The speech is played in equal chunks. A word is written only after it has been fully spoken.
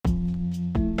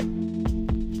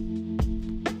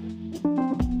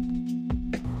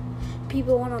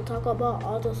people wanna talk about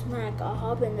all the smack. I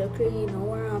hop in the crib, you know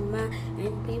where I'm at,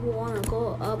 and people wanna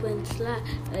go up and slap.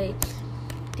 Hey,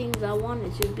 things I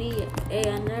wanted to be. Hey,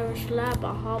 I never slap.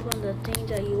 I hop on the things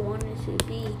that you wanted to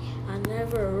be. I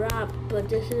never rap, but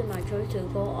this is my choice to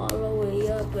go all the way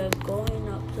up and going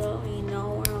up, so you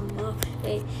know where I'm up.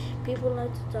 Hey, people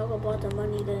like to talk about the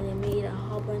money that they made. I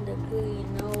hop in the crew, you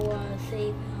know what I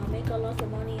save. I make a lot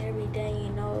of money every day, you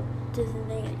know. This is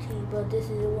negative, but this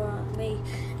is what I make.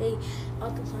 Hey, all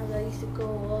the times I used to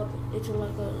go up, it's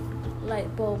like a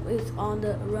light bulb. It's on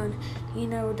the run. You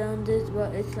never done this,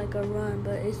 but it's like a run.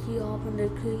 But if you hop in the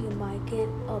crew, you might get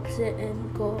upset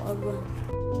and go a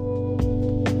run.